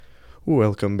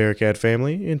Welcome, Bearcat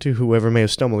family, and to whoever may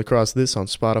have stumbled across this on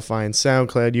Spotify and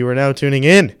SoundCloud. You are now tuning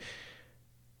in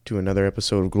to another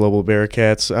episode of Global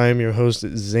Bearcats. I am your host,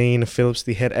 Zane Phillips,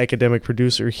 the head academic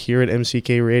producer here at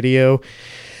MCK Radio.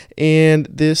 And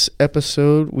this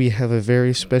episode, we have a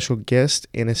very special guest,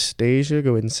 Anastasia.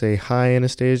 Go ahead and say hi,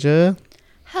 Anastasia.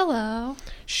 Hello.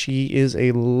 She is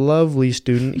a lovely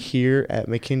student here at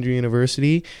McKendree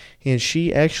University, and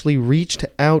she actually reached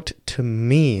out to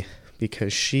me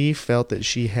because she felt that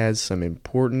she had some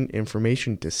important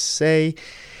information to say.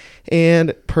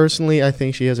 And personally, I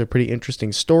think she has a pretty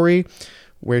interesting story,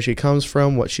 where she comes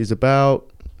from, what she's about,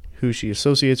 who she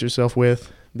associates herself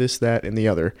with, this, that, and the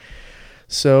other.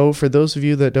 So for those of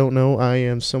you that don't know, I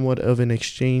am somewhat of an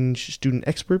exchange student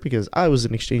expert because I was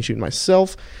an exchange student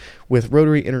myself with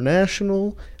Rotary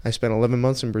International. I spent 11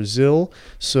 months in Brazil.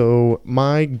 So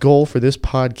my goal for this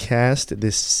podcast,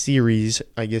 this series,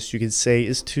 I guess you could say,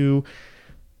 is to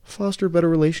foster better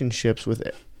relationships with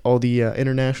all the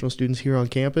international students here on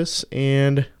campus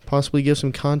and possibly give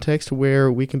some context to where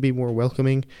we can be more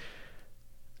welcoming,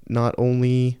 not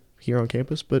only here on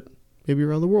campus, but maybe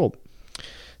around the world.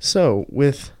 So,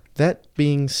 with that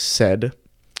being said,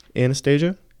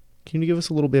 Anastasia, can you give us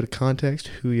a little bit of context,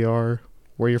 who you are,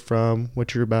 where you're from,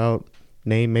 what you're about,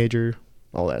 name, major,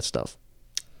 all that stuff?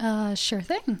 Sure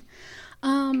thing.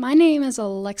 My name is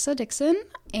Alexa Dixon,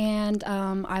 and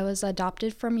I was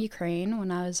adopted from Ukraine when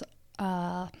I was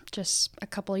just a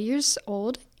couple of years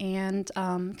old, and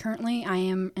currently I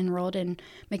am enrolled in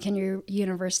McKendree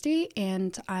University,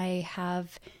 and I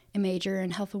have a major in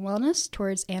health and wellness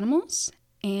towards animals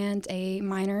and a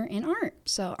minor in art.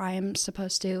 So I am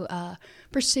supposed to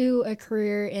pursue a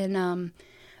career in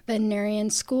veterinarian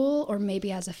school or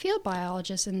maybe as a field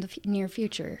biologist in the near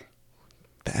future.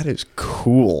 That is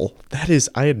cool. That is,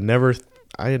 I had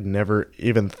never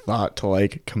even thought to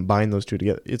combine those two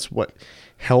together. It's what,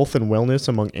 health and wellness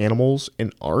among animals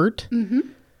and art? Mm-hmm.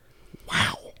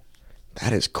 Wow.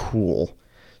 That is cool.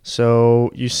 So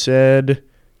you said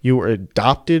you were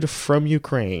adopted from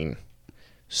Ukraine.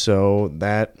 So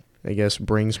that, I guess,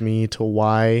 brings me to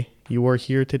why you are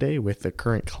here today. With the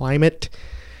current climate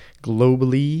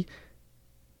globally,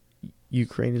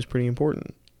 Ukraine is pretty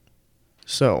important.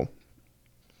 So,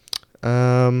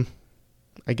 I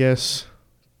guess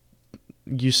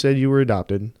you said you were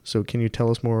adopted. So can you tell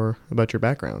us more about your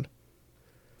background?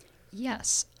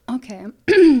 Yes. Okay.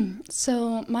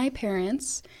 So my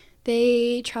parents,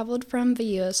 they traveled from the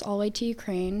U.S. all the way to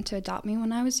Ukraine to adopt me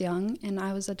when I was young, and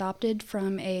I was adopted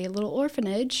from a little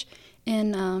orphanage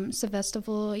in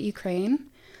Sevastopol,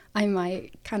 Ukraine. I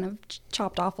might kind of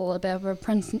chopped off a little bit of a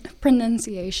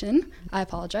pronunciation. I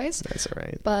apologize. That's all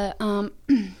right. But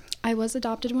I was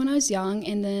adopted when I was young,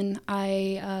 and then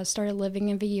I started living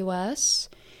in the U.S.,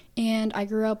 and I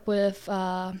grew up with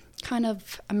kind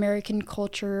of American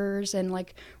cultures and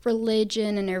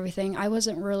religion and everything. I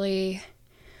wasn't really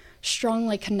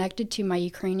strongly connected to my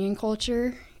Ukrainian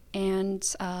culture, and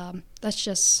that's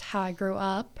just how I grew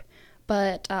up.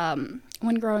 But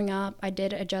when growing up, I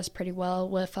did adjust pretty well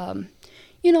with,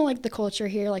 the culture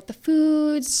here, the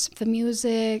foods, the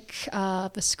music,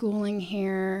 the schooling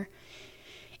here.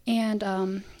 And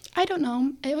I don't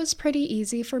know, it was pretty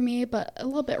easy for me, but a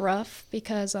little bit rough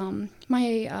because there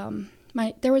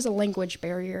was a language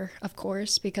barrier, of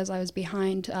course, because I was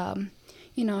behind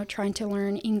trying to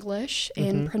learn English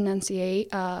and pronunciate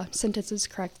sentences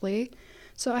correctly.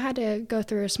 So I had to go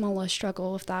through a small little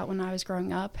struggle with that when I was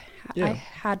growing up. Yeah. I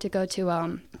had to go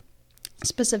to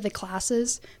specific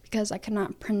classes because I could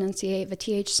not pronunciate the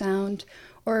TH sound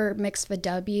or mix the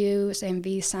W's and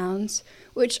V sounds,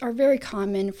 which are very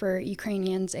common for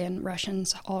Ukrainians and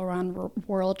Russians all around the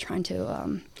world trying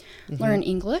to learn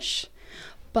English.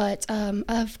 But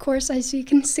of course, as you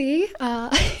can see,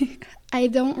 I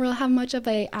don't really have much of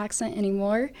an accent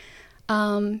anymore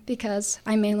because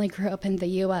I mainly grew up in the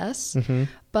U.S. Mm-hmm.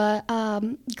 But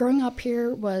growing up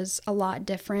here was a lot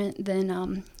different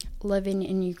than living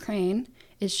in Ukraine.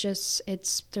 There's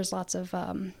lots of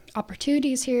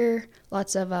opportunities here,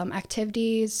 lots of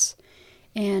activities,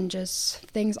 and just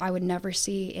things I would never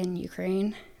see in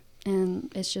Ukraine.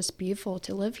 And it's just beautiful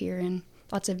to live here, and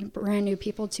lots of brand new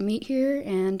people to meet here,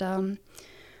 and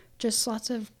just lots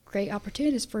of great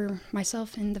opportunities for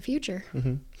myself in the future.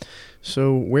 Mm-hmm.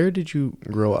 So where did you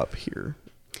grow up here?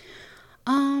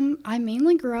 I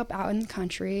mainly grew up out in the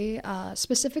country.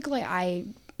 Specifically, I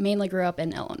mainly grew up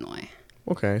in Illinois.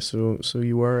 Okay, so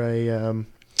you are a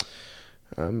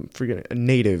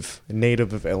native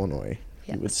of Illinois,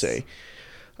 yes. You would say.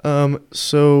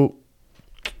 So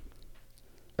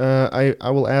I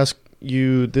will ask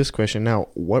you this question now.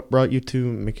 What brought you to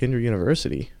McKendree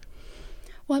University?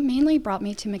 What mainly brought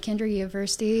me to McKendree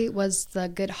University was the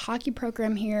good hockey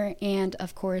program here and,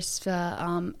 of course,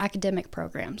 the academic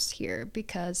programs here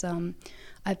because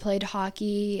I played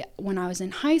hockey when I was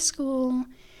in high school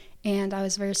and I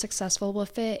was very successful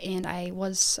with it. And I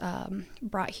was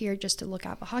brought here just to look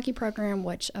at the hockey program,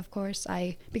 which, of course,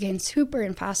 I became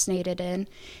super fascinated in.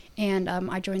 And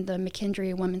I joined the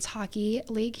McKendree Women's Hockey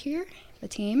League here, the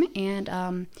team, and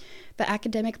the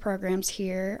academic programs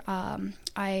here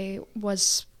I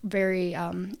was very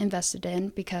invested in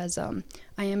because I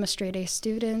am a straight A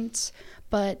student,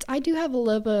 but I do have a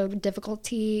little bit of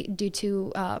difficulty due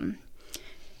to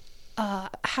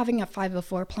having a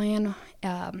 504 plan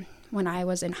when I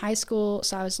was in high school.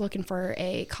 So I was looking for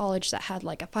a college that had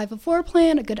like a 504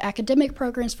 plan, a good academic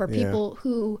programs for people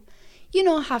who,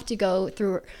 have to go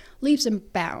through leaps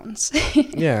and bounds.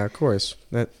 Yeah, of course.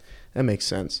 That makes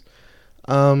sense.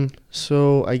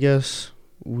 So I guess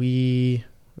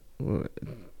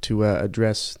to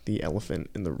address the elephant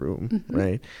in the room,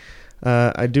 right?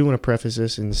 I do want to preface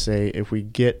this and say if we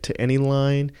get to any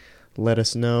line, let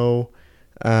us know,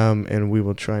 and we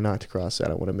will try not to cross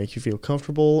that. I want to make you feel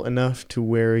comfortable enough to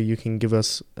where you can give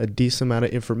us a decent amount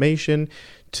of information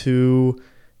to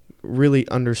really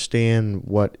understand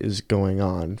what is going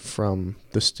on from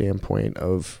the standpoint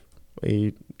of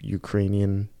a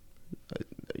Ukrainian.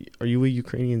 Are you a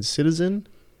Ukrainian citizen?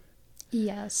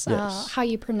 Yes. How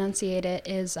you pronunciate it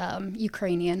is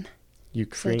Ukrainian.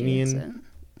 Ukrainian.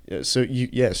 So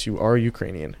you are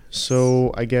Ukrainian.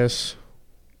 So I guess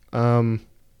I'll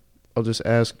just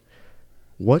ask,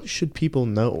 what should people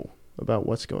know about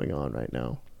what's going on right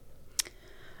now?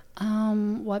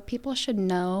 What people should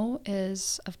know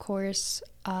is, of course,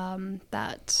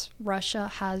 that Russia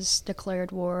has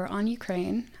declared war on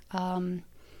Ukraine.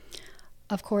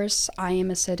 Of course, I am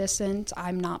a citizen.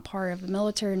 I'm not part of the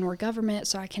military nor government,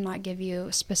 so I cannot give you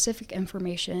specific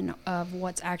information of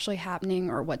what's actually happening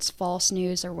or what's false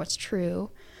news or what's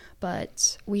true.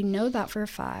 But we know that for a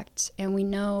fact, and we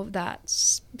know that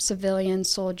civilian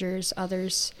soldiers,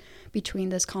 others between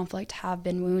this conflict have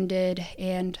been wounded,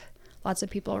 and lots of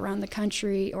people around the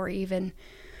country or even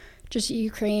just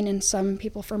Ukraine and some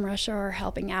people from Russia are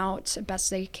helping out best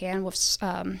they can with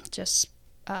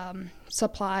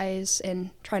supplies and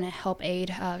trying to help aid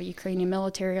the Ukrainian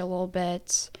military a little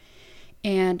bit.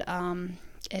 And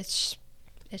it's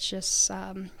just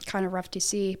kind of rough to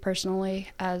see personally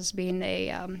as being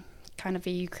a kind of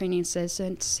a Ukrainian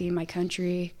citizen to see my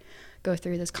country go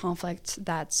through this conflict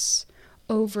that's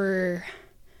over.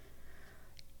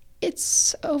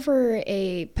 It's over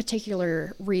a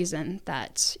particular reason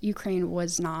that Ukraine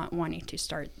was not wanting to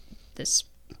start this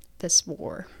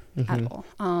war at all.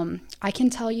 I can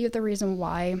tell you the reason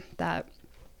why that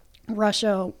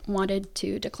Russia wanted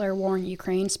to declare war on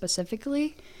Ukraine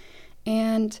specifically,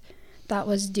 and that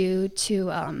was due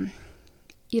to,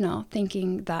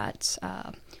 thinking that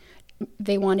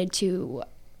they wanted to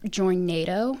join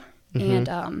NATO,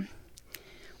 and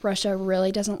Russia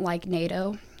really doesn't like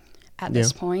NATO at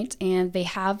this point, and they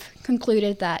have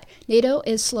concluded that NATO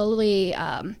is slowly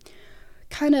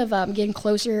kind of getting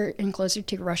closer and closer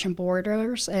to Russian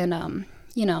borders, and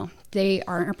they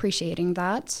aren't appreciating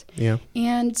that. Yeah.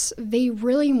 And they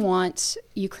really want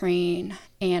Ukraine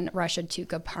and Russia to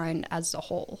combine as a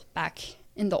whole back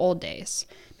in the old days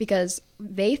because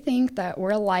they think that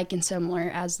we're alike and similar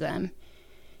as them,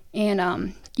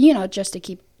 and just to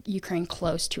keep Ukraine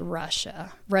close to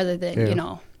Russia rather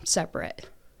than separate.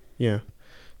 Yeah.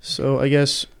 So I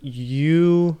guess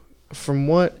from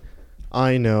what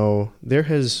I know, there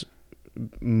has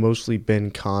mostly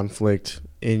been conflict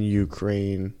in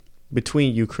Ukraine,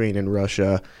 between Ukraine and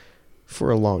Russia, for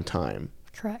a long time.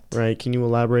 Correct. Right? Can you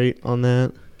elaborate on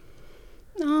that?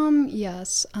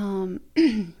 Yes.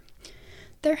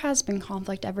 There has been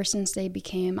conflict ever since they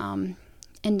became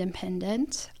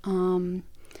independent.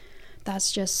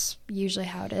 That's just usually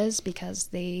how it is because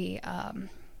they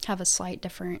have a slight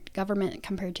different government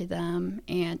compared to them,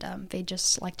 and they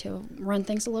just like to run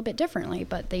things a little bit differently,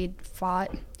 but they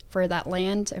fought for that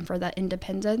land and for that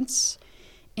independence,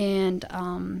 and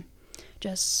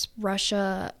just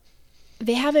Russia,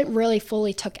 they haven't really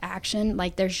fully took action.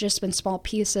 Like there's just been small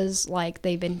pieces, like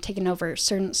they've been taking over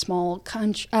certain small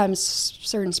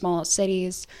certain small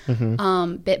cities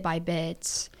bit by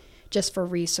bit just for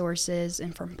resources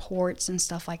and from ports and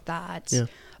stuff like that. Yeah.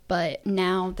 But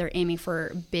now they're aiming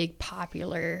for big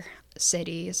popular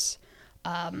cities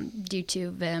due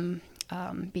to them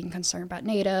being concerned about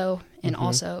NATO and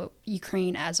also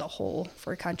Ukraine as a whole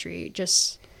for a country,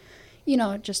 just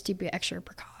to be extra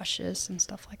precautious and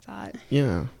stuff like that.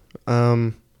 Yeah.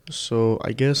 So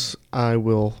I guess I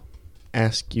will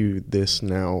ask you this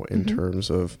now in terms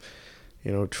of,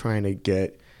 trying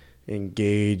to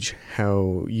engage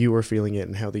how you are feeling it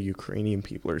and how the Ukrainian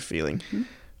people are feeling. Mm-hmm.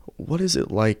 What is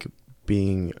it like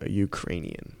being a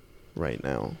Ukrainian right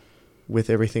now with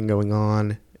everything going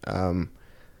on?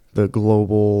 The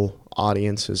global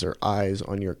audiences or eyes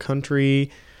on your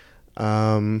country.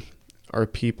 Are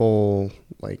people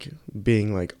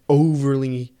being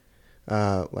overly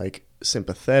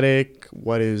sympathetic?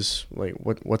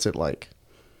 What's it like?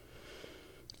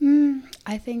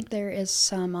 I think there is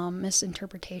some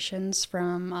misinterpretations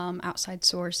from outside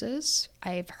sources.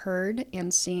 I've heard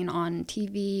and seen on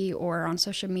TV or on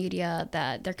social media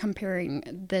that they're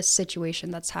comparing this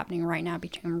situation that's happening right now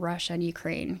between Russia and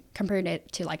Ukraine, comparing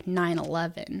it to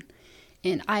 9/11.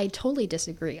 And I totally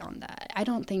disagree on that. I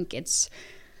don't think it's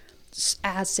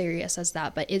as serious as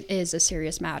that, but it is a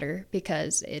serious matter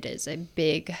because it is a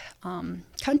big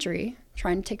country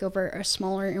trying to take over a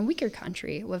smaller and weaker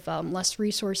country with less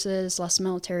resources, less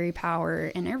military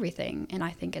power, and everything. And I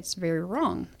think it's very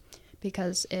wrong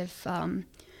because if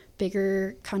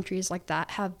bigger countries like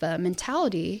that have the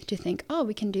mentality to think, oh,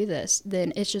 we can do this,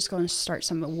 then it's just going to start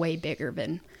something way bigger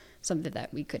than something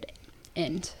that we could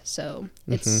end. So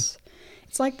it's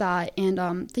like that. And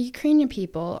the Ukrainian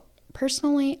people,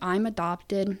 personally, I'm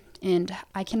adopted, and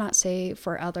I cannot say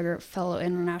for other fellow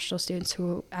international students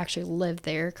who actually live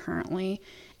there currently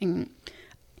and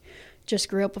just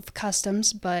grew up with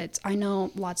customs, but I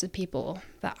know lots of people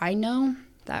that I know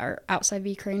that are outside of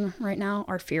Ukraine right now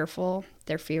are fearful.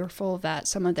 They're fearful that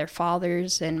some of their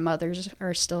fathers and mothers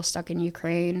are still stuck in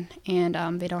Ukraine, and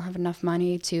they don't have enough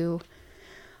money to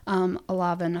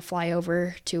allow them to fly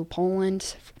over to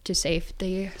Poland to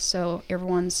safety. So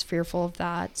everyone's fearful of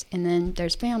that. And then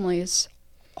there's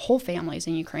whole families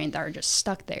in Ukraine that are just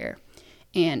stuck there,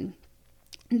 and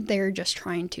they're just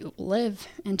trying to live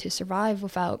and to survive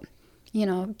without,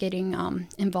 getting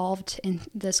involved in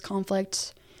this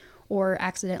conflict or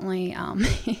accidentally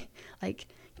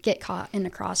get caught in a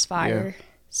crossfire. Yeah.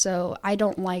 So I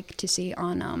don't like to see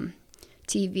on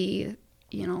TV,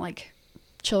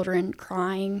 children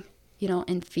crying,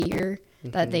 in fear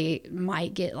that they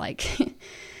might get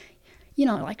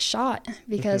shot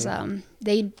because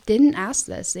they didn't ask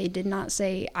this. They did not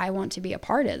say, I want to be a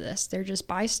part of this. They're just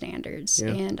bystanders.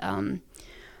 Yeah. And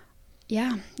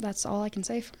that's all I can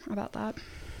say about that.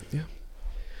 Yeah.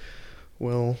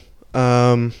 Well,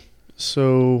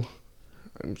 so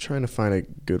I'm trying to find a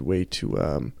good way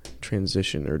to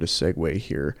transition or to segue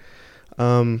here.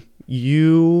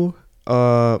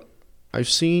 I've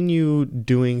seen you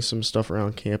doing some stuff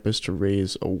around campus to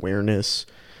raise awareness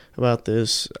about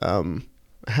this.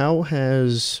 How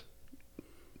has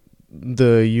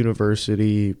the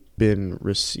university been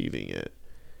receiving it?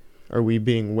 Are we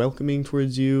being welcoming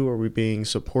towards you? Are we being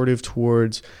supportive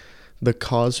towards the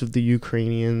cause of the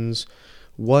Ukrainians?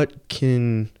 What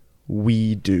can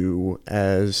we do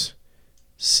as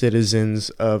citizens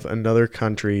of another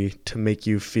country to make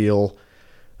you feel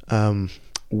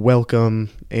welcome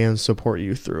and support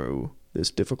you through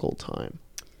this difficult time?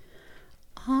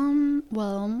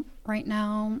 Well, right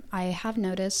now I have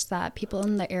noticed that people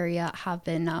in the area have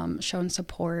been showing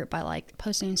support by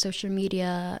posting on social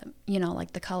media,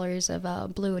 the colors of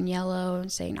blue and yellow,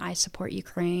 saying I support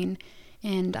Ukraine,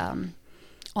 and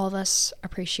all of us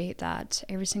appreciate that.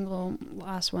 Every single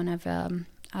last one of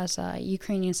us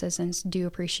Ukrainian citizens do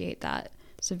appreciate that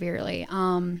severely.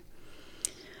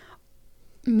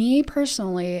 Me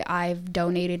personally, I've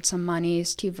donated some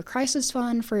monies to the crisis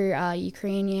fund for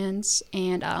Ukrainians,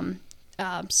 and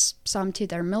some to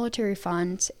their military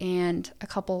fund, and a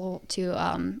couple to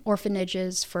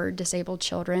orphanages for disabled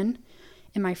children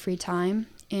in my free time.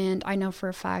 And I know for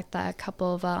a fact that a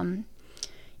couple of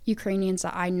Ukrainians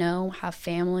that I know have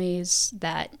families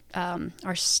that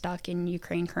are stuck in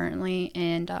Ukraine currently,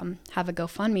 and have a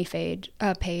GoFundMe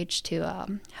page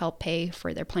to help pay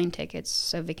for their plane tickets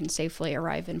so they can safely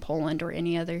arrive in Poland or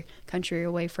any other country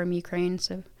away from Ukraine,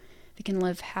 so they can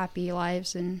live happy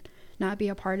lives and not be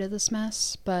a part of this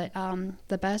mess. But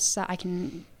the best that I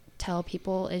can tell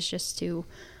people is just to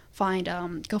find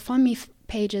GoFundMe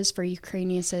pages for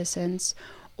Ukrainian citizens,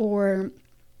 or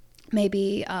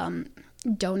maybe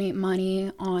donate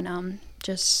money on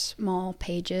just small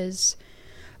pages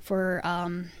for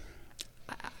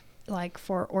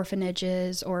for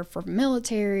orphanages or for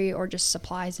military or just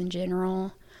supplies in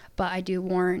general. But I do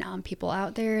warn people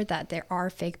out there that there are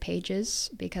fake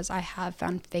pages, because I have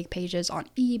found fake pages on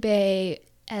eBay,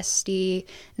 SD,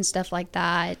 and stuff like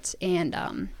that. And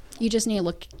you just need to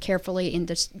look carefully in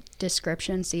the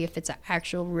description, see if it's an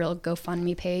actual real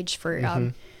GoFundMe page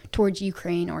for towards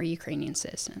Ukraine or Ukrainian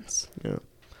citizens. Yeah.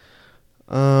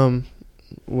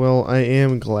 Well, I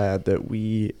am glad that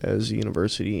we as a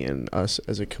university and us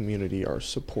as a community are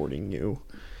supporting you.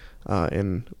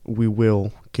 And we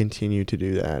will continue to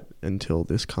do that until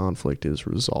this conflict is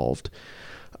resolved.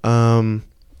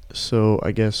 So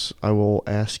I guess I will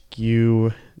ask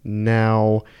you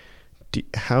now, do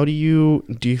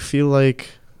you feel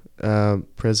like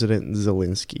President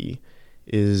Zelensky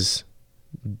is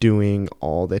doing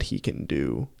all that he can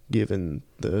do given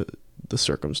the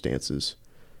circumstances?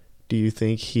 Do you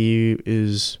think he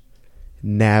is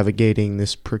navigating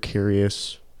this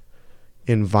precarious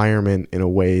environment in a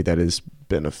way that is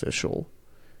beneficial,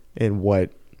 and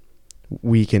what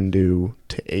we can do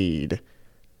to aid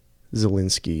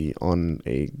Zelensky on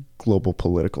a global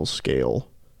political scale?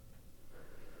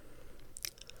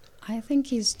 I think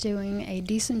he's doing a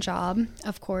decent job.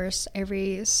 Of course,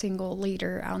 every single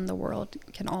leader out in the world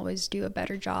can always do a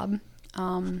better job.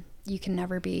 You can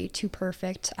never be too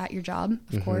perfect at your job,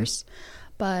 of course.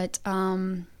 But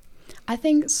I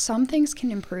think some things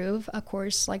can improve, of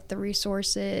course, like the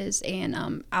resources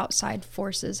and outside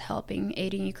forces helping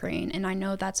aiding Ukraine. And I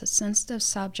know that's a sensitive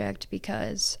subject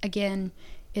because, again,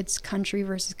 it's country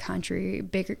versus country,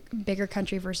 bigger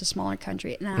country versus smaller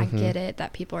country. And I get it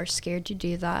that people are scared to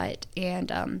do that.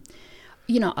 And,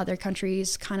 other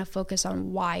countries kind of focus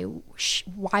on why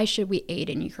should we aid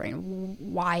in Ukraine?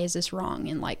 Why is this wrong?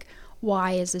 And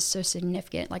why is this so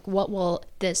significant? What will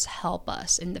this help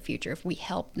us in the future if we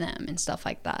help them and stuff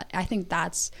like that? I think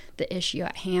that's the issue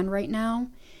at hand right now.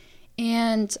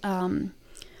 And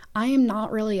I am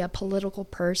not really a political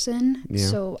person,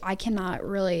 so I cannot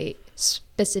really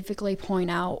specifically point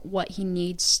out what he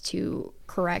needs to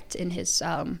correct in his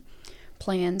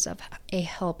plans of a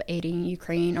help aiding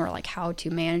Ukraine, or how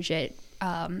to manage it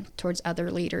towards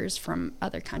other leaders from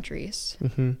other countries.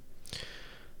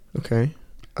 Okay.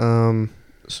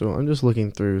 So I'm just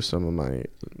looking through some of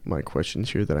my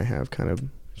questions here that I have kind of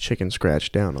chicken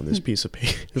scratched down on this piece of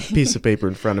paper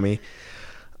in front of me.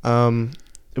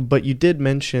 But you did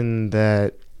mention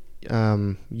that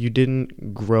you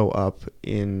didn't grow up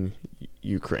in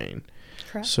Ukraine.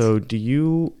 Correct. So do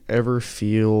you ever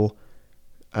feel,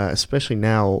 especially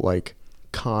now,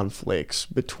 conflicts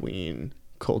between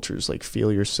cultures,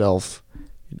 feel yourself,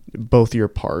 both your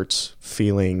parts,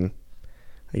 feeling,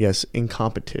 I guess, in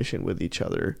competition with each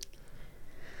other?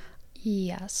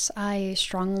 Yes, I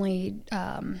strongly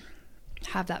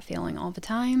have that feeling all the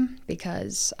time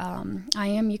because I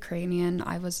am Ukrainian.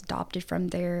 I was adopted from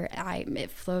there. It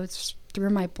flows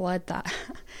through my blood that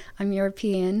I'm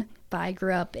European, but I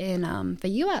grew up in the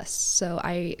U.S. So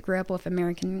I grew up with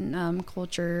American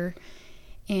culture,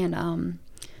 and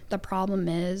the problem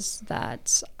is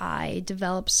that I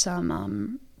developed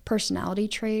some personality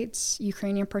traits,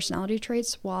 Ukrainian personality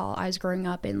traits, while I was growing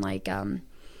up in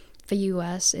the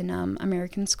U.S. in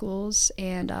American schools,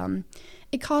 and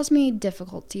it caused me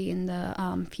difficulty in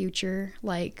the future.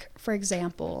 For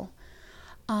example,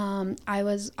 I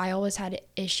always had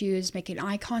issues making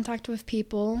eye contact with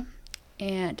people,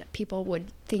 and people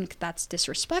would think that's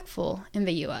disrespectful in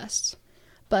the U.S.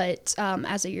 But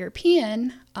as a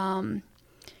European,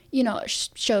 it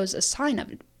shows a sign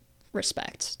of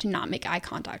respect to not make eye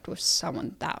contact with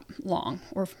someone that long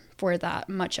or for that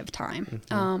much of time.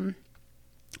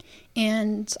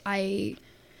 And I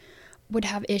would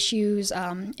have issues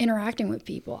interacting with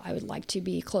people. I would like to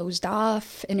be closed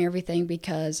off and everything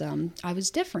because I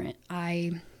was different.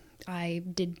 I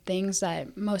did things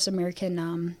that most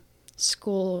American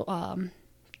school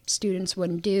students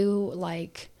wouldn't do.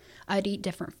 I'd eat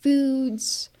different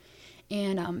foods,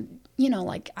 and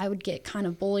I would get kind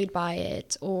of bullied by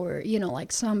it, or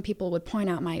some people would point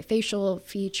out my facial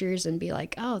features and be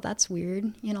like, "Oh, that's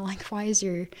weird."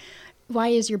 Why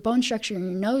is your bone structure in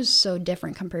your nose so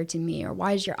different compared to me? Or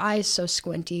why is your eyes so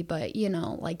squinty? But,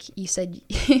 you said,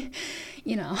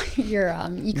 you're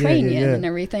Ukrainian and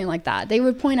everything like that. They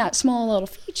would point out small little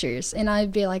features. And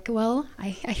I'd be like, well,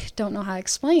 I don't know how to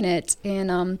explain it.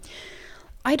 And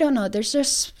I don't know. There's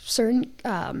just certain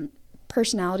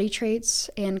personality traits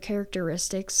and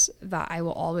characteristics that I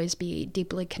will always be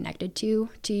deeply connected to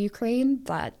Ukraine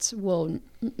that will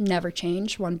never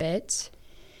change one bit.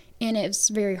 And it's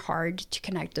very hard to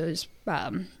connect those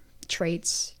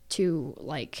traits to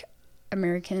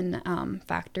American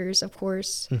factors, of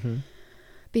course,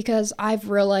 because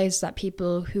I've realized that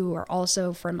people who are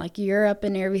also from Europe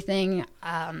and everything,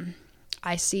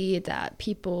 I see that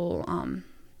people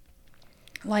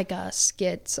like us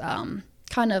get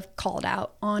kind of called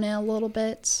out on it a little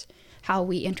bit, how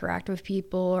we interact with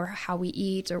people or how we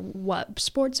eat or what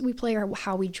sports we play or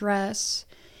how we dress.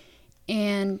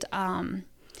 And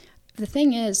the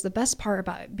thing is, the best part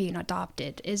about being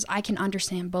adopted is I can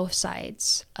understand both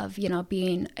sides of,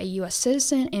 being a U.S.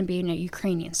 citizen and being a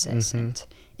Ukrainian citizen.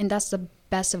 And that's the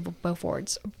best of both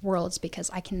worlds because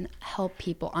I can help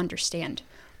people understand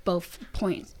both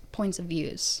points of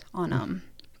views on,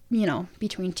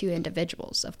 between two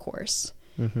individuals, of course.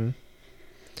 Yeah.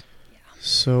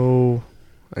 So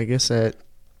I guess to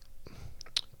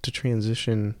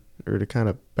transition or to kind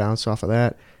of bounce off of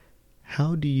that,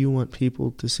 how do you want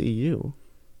people to see you?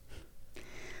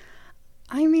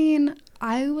 I mean,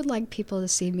 I would like people to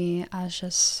see me as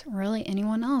just really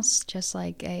anyone else, just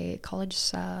like a college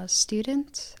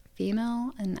student,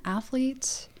 female, an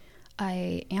athlete.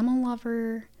 I am a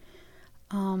lover.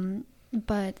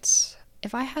 But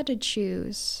if I had to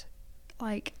choose,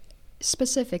 like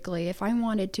specifically, if I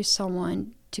wanted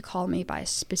someone to call me by a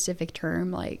specific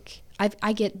term, like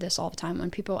I get this all the time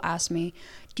when people ask me,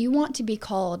 do you want to be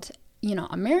called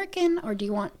American or do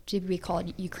you want to be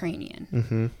called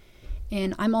Ukrainian?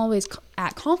 And I'm always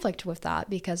at conflict with that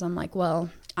because I'm like, well,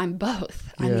 I'm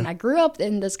both. I mean, I grew up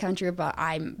in this country, but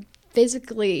I'm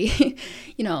physically,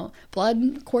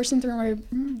 blood coursing through my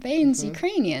veins,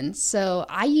 Ukrainian. So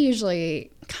I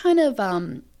usually kind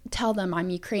of tell them I'm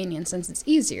Ukrainian since it's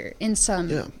easier in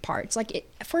some parts. Like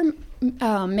for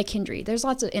McKendree, there's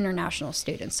lots of international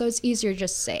students, so it's easier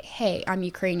just to say, hey, I'm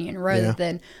Ukrainian, rather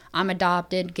than I'm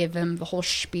adopted, give them the whole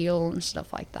spiel and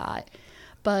stuff like that.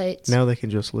 But now they can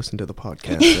just listen to the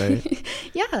podcast, right?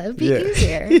 Yeah, it'd be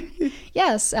easier.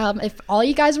 Yes, if all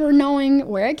you guys were knowing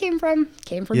where I came from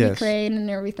Ukraine and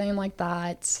everything like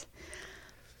that.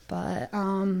 But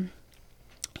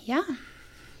yeah.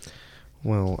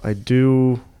 Well, I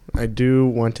do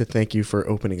want to thank you for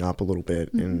opening up a little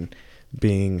bit and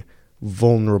being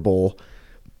vulnerable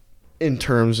in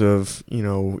terms of,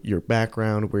 your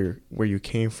background, where you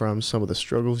came from, some of the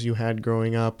struggles you had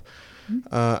growing up.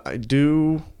 I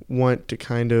do want to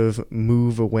kind of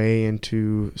move away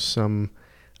into some,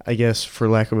 I guess, for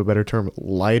lack of a better term,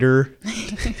 lighter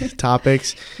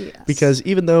topics. Yes. Because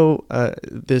even though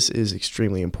this is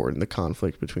extremely important, the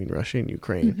conflict between Russia and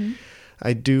Ukraine,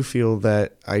 I do feel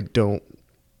that I don't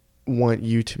want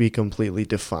you to be completely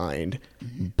defined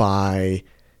by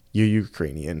you're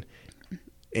Ukrainian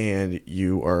and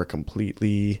you are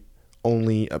completely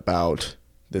only about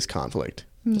this conflict,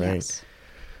 right? Yes.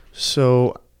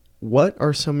 So what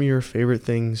are some of your favorite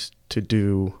things to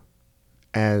do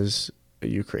as a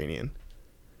Ukrainian?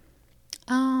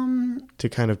 To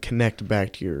kind of connect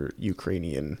back to your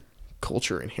Ukrainian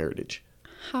culture and heritage.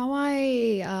 How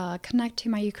I connect to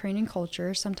my Ukrainian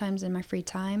culture sometimes in my free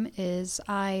time is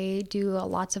I do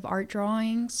lots of art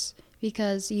drawings,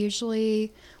 because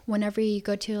usually whenever you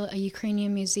go to a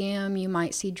Ukrainian museum, you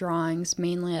might see drawings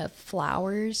mainly of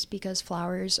flowers, because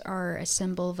flowers are a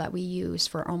symbol that we use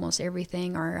for almost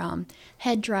everything. Our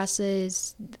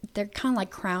headdresses, they're kind of like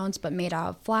crowns but made out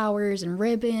of flowers and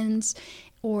ribbons,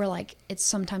 or like it's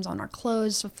sometimes on our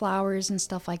clothes with flowers and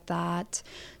stuff like that.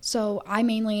 So I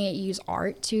mainly use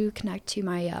art to connect to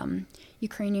my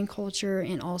Ukrainian culture,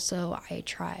 and also I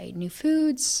try new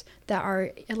foods that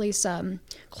are at least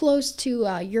close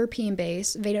to European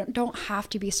base. They don't have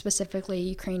to be specifically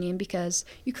Ukrainian, because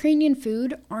Ukrainian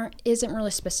food isn't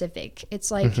really specific. It's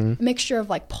like a mixture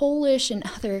of like Polish and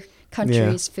other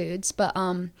countries' foods. But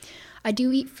I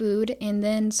do eat food, and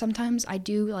then sometimes I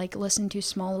do like listen to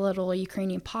small little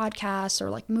Ukrainian podcasts or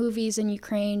like movies in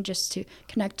Ukraine, just to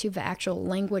connect to the actual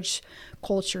language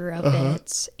culture of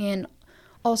it. And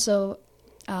also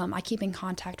I keep in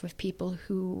contact with people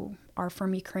who are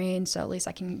from Ukraine, so at least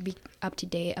I can be up to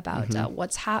date about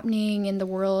what's happening in the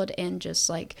world, and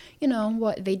just like,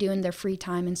 what they do in their free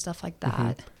time and stuff like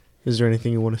that. Is there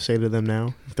anything you want to say to them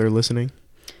now, if they're listening?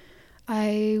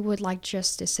 I would like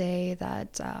just to say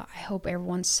that I hope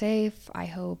everyone's safe. I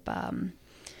hope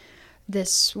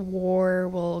this war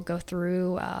will go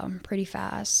through pretty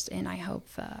fast, and I hope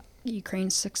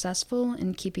Ukraine's successful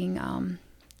in keeping,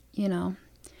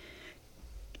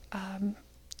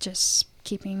 just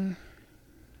keeping,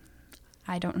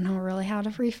 I don't know really how to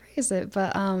rephrase it,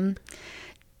 but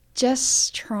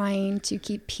just trying to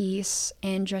keep peace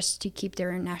and just to keep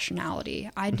their nationality.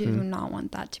 I do not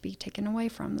want that to be taken away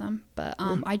from them. But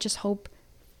I just hope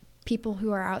people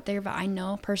who are out there that I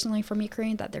know personally from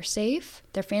Ukraine, that they're safe,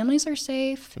 their families are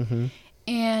safe.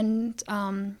 And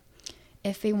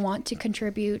if they want to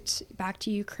contribute back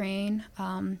to Ukraine,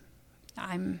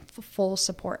 I'm full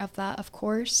support of that, of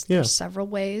course. There's several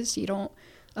ways. You don't,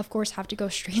 of course, have to go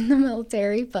straight in the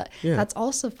military, but that's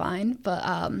also fine. But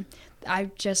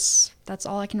that's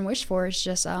all I can wish for, is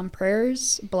just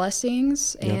prayers,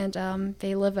 blessings, and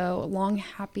they live a long,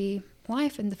 happy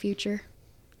life in the future.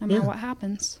 no matter what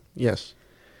happens. Yes.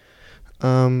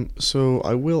 So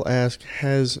I will ask,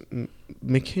 has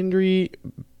McKendree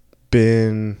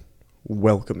been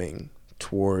welcoming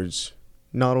towards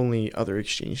not only other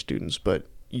exchange students, but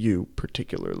you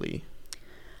particularly?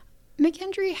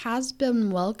 McKendree has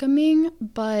been welcoming,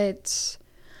 but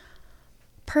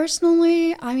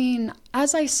personally, I mean,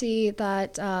 as I see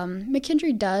that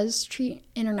McKendree does treat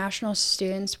international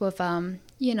students with,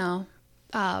 in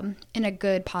a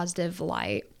good, positive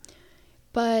light.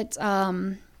 But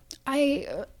on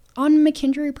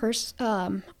McKendree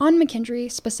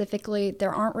specifically,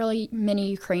 there aren't really many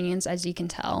Ukrainians, as you can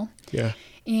tell. Yeah.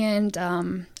 And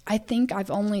I think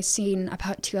I've only seen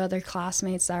about 2 other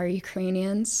classmates that are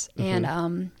Ukrainians,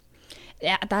 and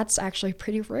that's actually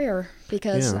pretty rare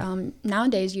because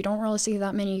nowadays you don't really see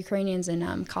that many Ukrainians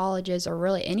in colleges or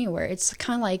really anywhere. It's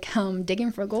kind of like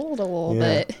digging for gold a little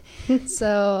bit.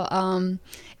 So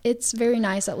it's very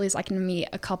nice. At least I can meet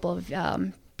a couple of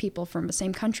people from the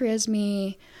same country as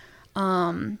me.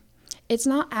 It's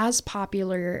not as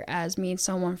popular as meeting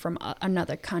someone from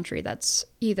another country that's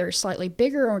either slightly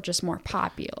bigger or just more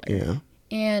popular. Yeah.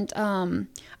 And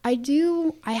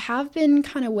I have been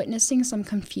kind of witnessing some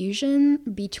confusion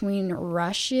between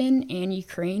Russian and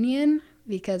Ukrainian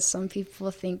because some people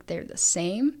think they're the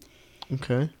same.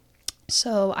 Okay.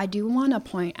 So I do want to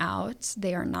point out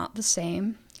they are not the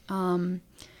same.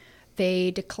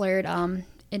 They declared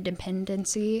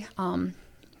independency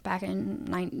back in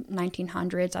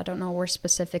 1900s. I don't know where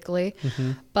specifically,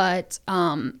 but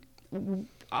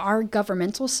our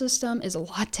governmental system is a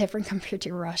lot different compared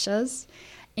to Russia's.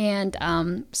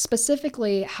 And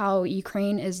specifically how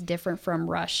Ukraine is different from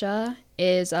Russia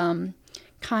is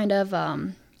kind of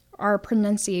our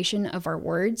pronunciation of our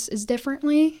words is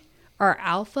differently. Our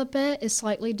alphabet is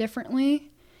slightly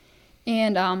differently.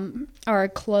 And our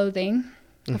clothing,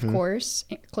 of course.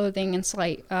 Clothing and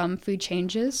slight food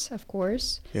changes, of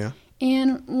course. Yeah.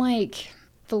 And like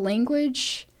the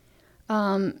language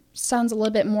sounds a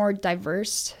little bit more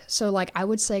diverse. So like I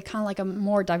would say kind of like a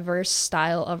more diverse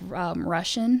style of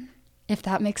Russian, if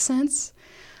that makes sense.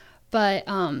 But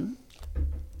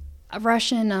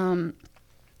Russian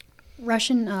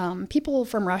people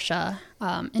from Russia,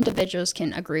 individuals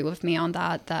can agree with me on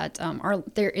that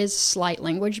there is slight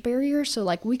language barrier. So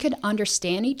like we could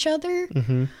understand each other,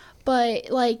 but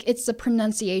like it's the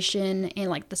pronunciation and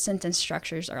like the sentence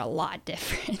structures are a lot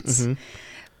different.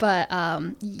 But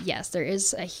yes, there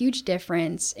is a huge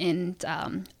difference, and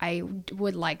I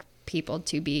would like people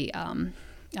to be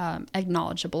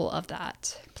acknowledgeable of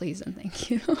that, please and thank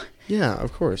you. Yeah,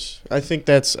 of course. I think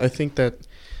that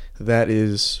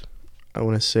is, I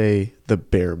want to say, the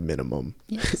bare minimum.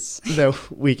 Yes.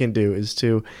 that we can do is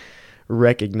to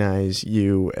recognize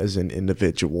you as an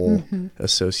individual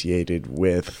associated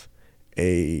with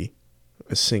a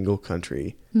single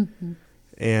country.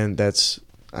 And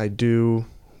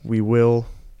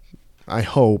I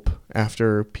hope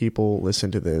after people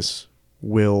listen to this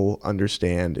will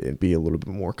understand and be a little bit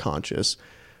more conscious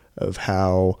of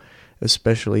how,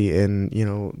 especially in,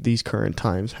 these current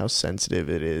times, how sensitive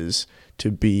it is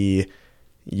to be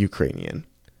Ukrainian.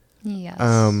 Yes.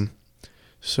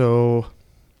 So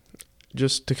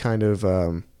just to kind of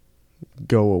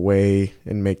go away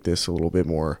and make this a little bit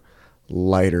more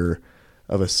lighter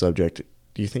of a subject,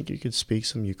 do you think you could speak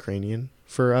some Ukrainian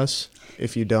for us?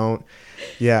 If you don't,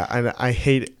 yeah, I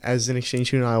hate, as an exchange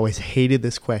student, I always hated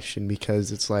this question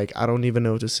because it's like, I don't even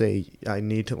know what to say. I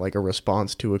need to like a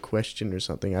response to a question or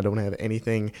something. I don't have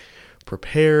anything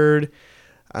prepared.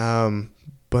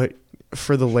 But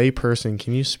for the layperson,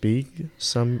 can you speak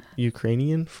some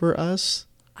Ukrainian for us?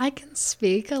 I can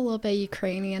speak a little bit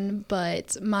Ukrainian,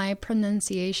 but my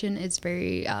pronunciation is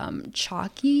very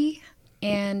chalky,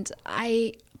 and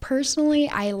I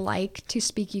like to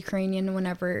speak Ukrainian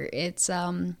whenever it's,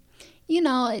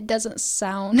 it doesn't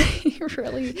sound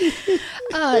really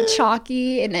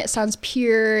chalky, and it sounds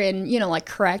pure and, like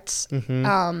correct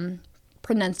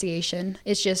pronunciation.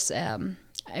 It's just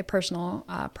a personal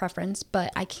preference,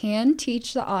 but I can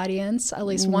teach the audience at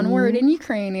least one word in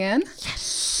Ukrainian.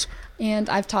 Yes. And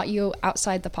I've taught you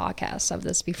outside the podcast of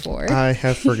this before. I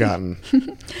have forgotten.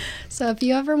 So if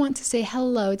you ever want to say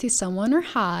hello to someone or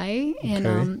hi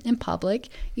in public,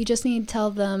 you just need to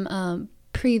tell them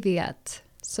privyet.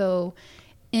 So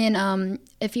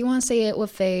if you want to say it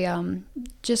with a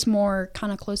just more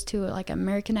kind of close to like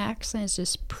American accent, it's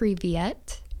just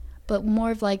privyet. But more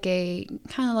of like a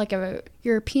kind of like a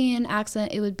European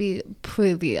accent, it would be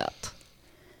privyet.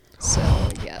 So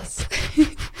yes.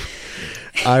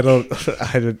 I'm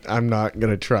not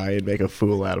going to try and make a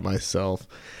fool out of myself.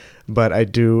 But I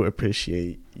do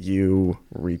appreciate you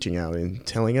reaching out and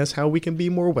telling us how we can be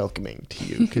more welcoming to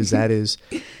you, because that is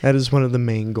one of the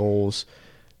main goals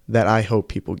that I hope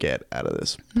people get out of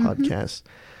this podcast.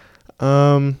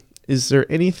 Is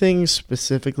there anything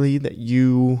specifically that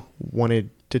you wanted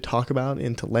to talk about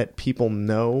and to let people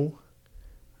know?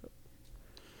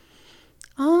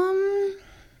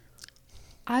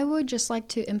 I would just like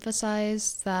to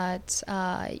emphasize that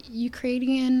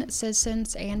Ukrainian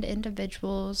citizens and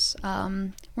individuals,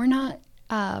 we're not,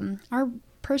 our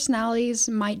personalities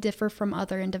might differ from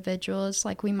other individuals.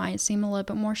 Like, we might seem a little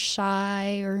bit more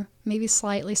shy or maybe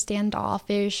slightly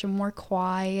standoffish and more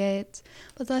quiet,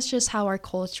 but that's just how our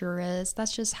culture is.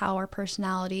 That's just how our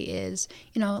personality is,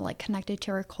 like, connected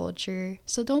to our culture.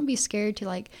 So don't be scared to,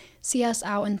 like, see us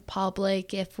out in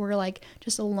public. If we're, like,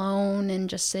 just alone and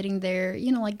just sitting there,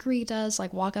 like, greet us,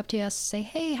 like, walk up to us, say,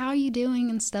 hey, how are you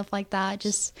doing, and stuff like that.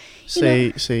 Just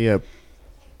say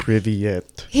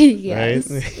Privyet. Yes.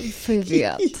 Right?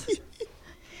 Privyet.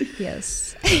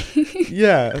 Yes.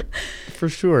 Yeah, for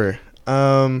sure.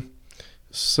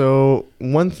 So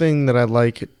one thing that I'd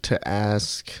like to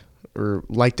ask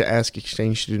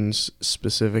exchange students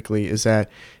specifically is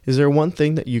there one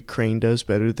thing that Ukraine does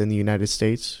better than the United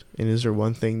States? And is there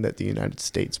one thing that the United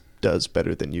States does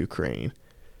better than Ukraine?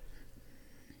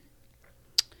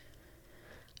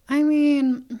 I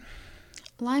mean,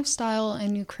 lifestyle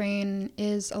in Ukraine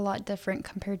is a lot different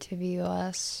compared to the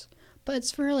U.S., but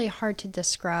it's really hard to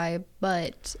describe.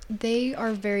 But they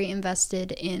are very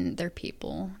invested in their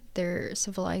people, their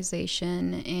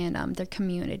civilization, and their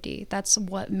community. That's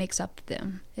what makes up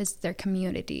them, is their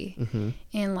community,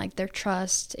 and, like, their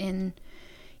trust and,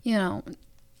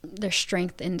 their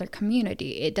strength in their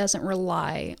community. It doesn't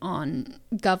rely on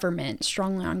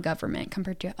strongly on government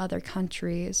compared to other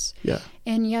countries. Yeah.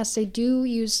 And yes, they do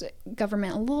use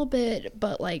government a little bit,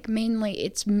 but, like, mainly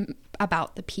it's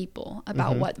about the people,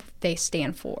 about what they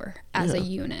stand for as a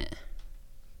unit.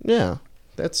 Yeah.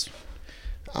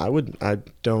 I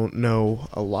don't know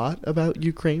a lot about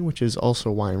Ukraine, which is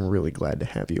also why I'm really glad to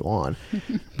have you on.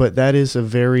 But that is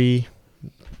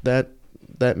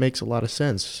that makes a lot of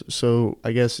sense. So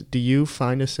I guess, do you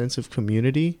find a sense of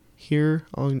community here,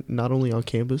 not only on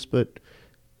campus, but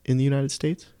in the United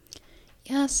States?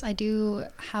 Yes, I do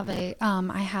have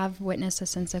I have witnessed a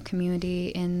sense of community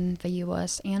in the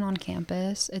U.S. and on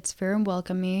campus. It's very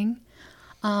welcoming.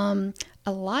 A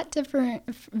lot different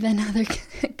than other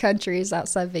countries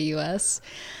outside the U.S.,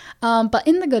 but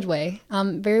in the good way.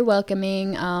 Very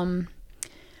welcoming.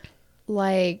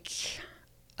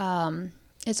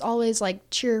 It's always, like,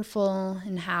 cheerful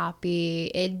and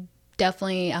happy. It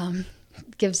definitely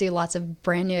gives you lots of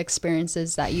brand new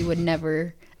experiences that you would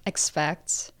never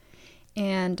expect.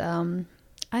 And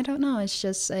I don't know, it's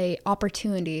just a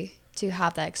opportunity to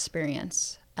have that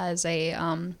experience as a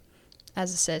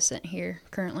citizen here,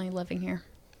 currently living here.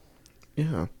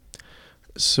 Yeah.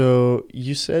 So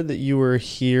you said that you were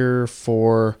here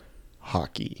for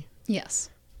hockey.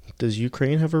 Yes. Does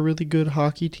Ukraine have a really good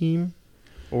hockey team,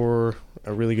 or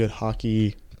a really good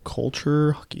hockey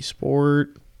culture, hockey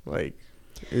sport? Like,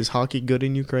 is hockey good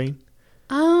in Ukraine?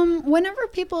 Whenever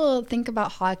people think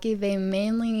about hockey, they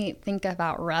mainly think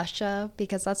about Russia,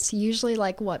 because that's usually,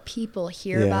 like, what people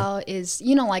hear about is,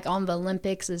 like, on the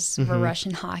Olympics is the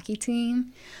Russian hockey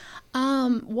team.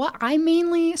 What I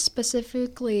mainly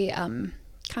specifically kind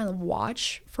of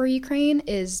watch for Ukraine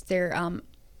is their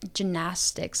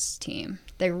gymnastics team.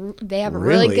 They have a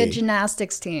really good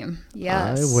gymnastics team.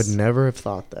 Yes. I would never have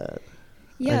thought that.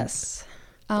 Yes.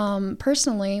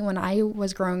 Personally, when I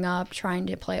was growing up trying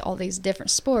to play all these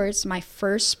different sports, my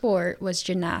first sport was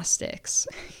gymnastics.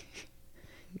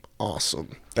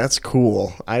 Awesome. That's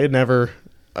cool. I had never,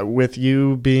 with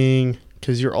you being,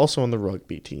 because you're also on the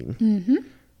rugby team,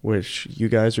 which you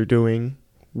guys are doing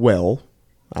well.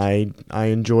 I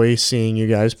enjoy seeing you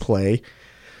guys play.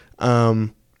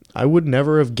 I would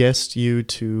never have guessed you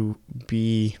to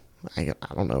be, I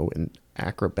don't know, an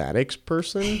acrobatics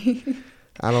person.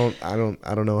 I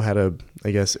don't know how to,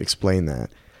 I guess, explain that.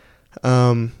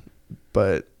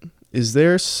 But is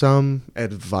there some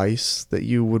advice that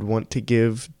you would want to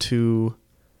give to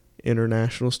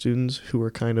international students who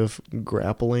are kind of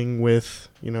grappling with,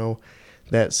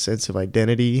 that sense of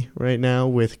identity right now?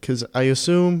 Because I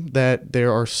assume that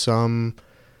there are some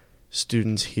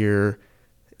students here,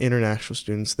 international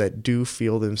students, that do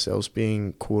feel themselves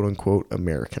being quote unquote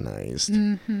Americanized,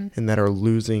 and that are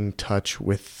losing touch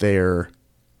with their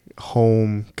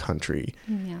home country.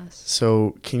 Yes.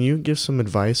 So can you give some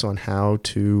advice on how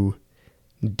to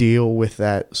deal with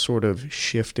that sort of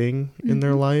shifting in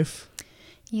their life?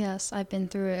 Yes, I've been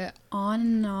through it on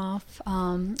and off.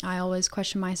 I always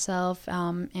question myself,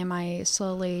 am I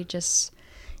slowly just,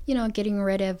 getting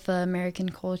rid of the American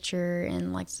culture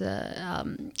and like the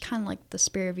kind of like the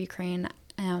spirit of Ukraine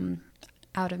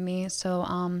out of me.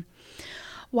 So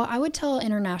what I would tell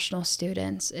international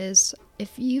students is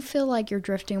if you feel like you're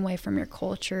drifting away from your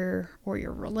culture or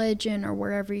your religion or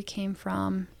wherever you came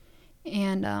from,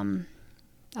 and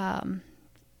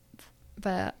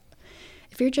but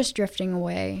if you're just drifting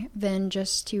away, then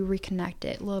just to reconnect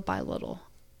it little by little.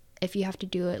 If you have to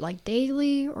do it like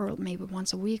daily or maybe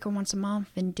once a week or once a month,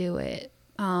 then do it.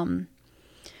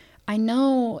 I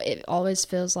know it always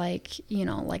feels like,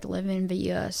 like living in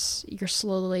the US, you're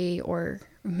slowly or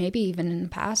maybe even in the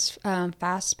past,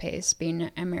 fast pace being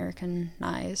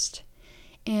Americanized.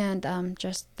 And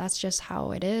that's just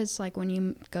how it is. Like when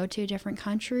you go to a different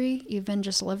country, even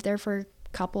just live there for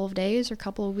couple of days or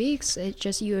couple of weeks,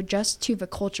 you adjust to the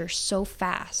culture so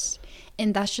fast,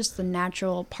 and that's just the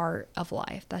natural part of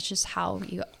life. That's just how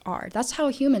you are. That's how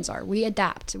humans are. We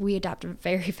adapt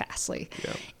very fastly.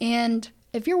 Yeah. And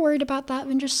if you're worried about that,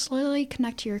 then just slowly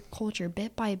connect to your culture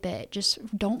bit by bit.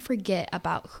 Just don't forget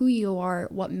about who you are,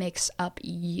 what makes up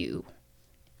you.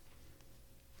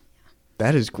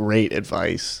 That is great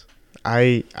advice.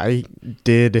 I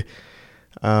did,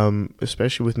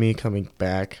 especially with me coming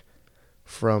back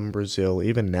from Brazil,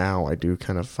 even now I do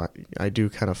kind of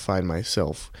find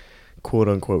myself quote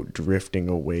unquote drifting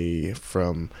away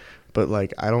from, but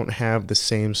like I don't have the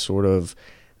same sort of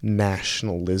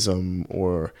nationalism,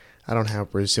 or I don't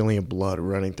have Brazilian blood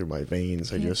running through my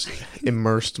veins. I just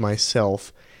immersed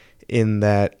myself in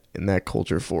that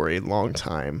culture for a long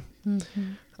time.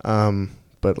 Mm-hmm.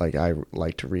 But like I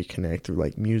like to reconnect through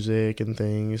like music and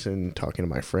things and talking to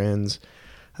my friends.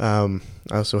 I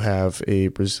also have a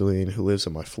Brazilian who lives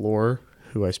on my floor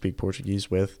who I speak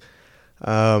Portuguese with.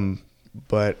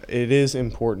 But it is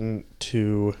important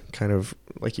to kind of,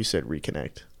 like you said,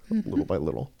 reconnect little by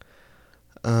little.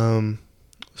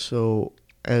 So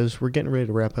as we're getting ready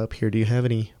to wrap up here, do you have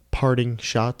any parting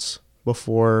shots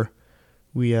before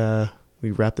we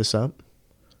wrap this up?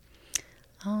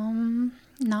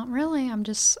 Not really. I'm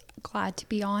just glad to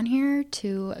be on here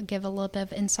to give a little bit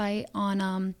of insight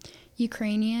on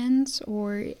Ukrainians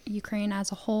or Ukraine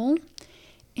as a whole,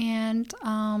 and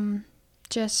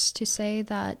just to say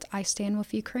that I stand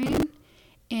with Ukraine,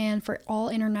 and for all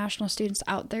international students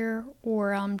out there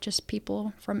or just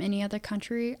people from any other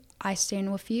country, I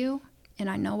stand with you, and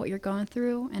I know what you're going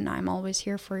through, and I'm always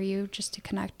here for you just to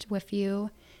connect with you,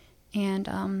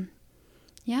 and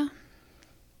yeah,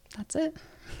 that's it.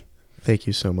 Thank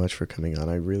you so much for coming on.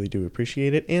 I really do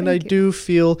appreciate it, and I do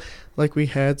feel like we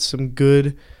had some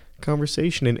good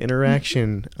conversation and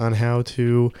interaction on how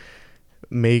to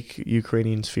make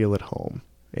Ukrainians feel at home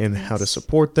and how to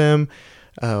support them,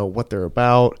 what they're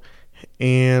about,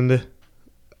 and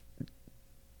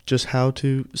just how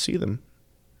to see them.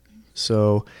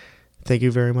 So thank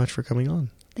you very much for coming on.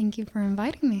 Thank you for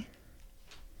inviting me.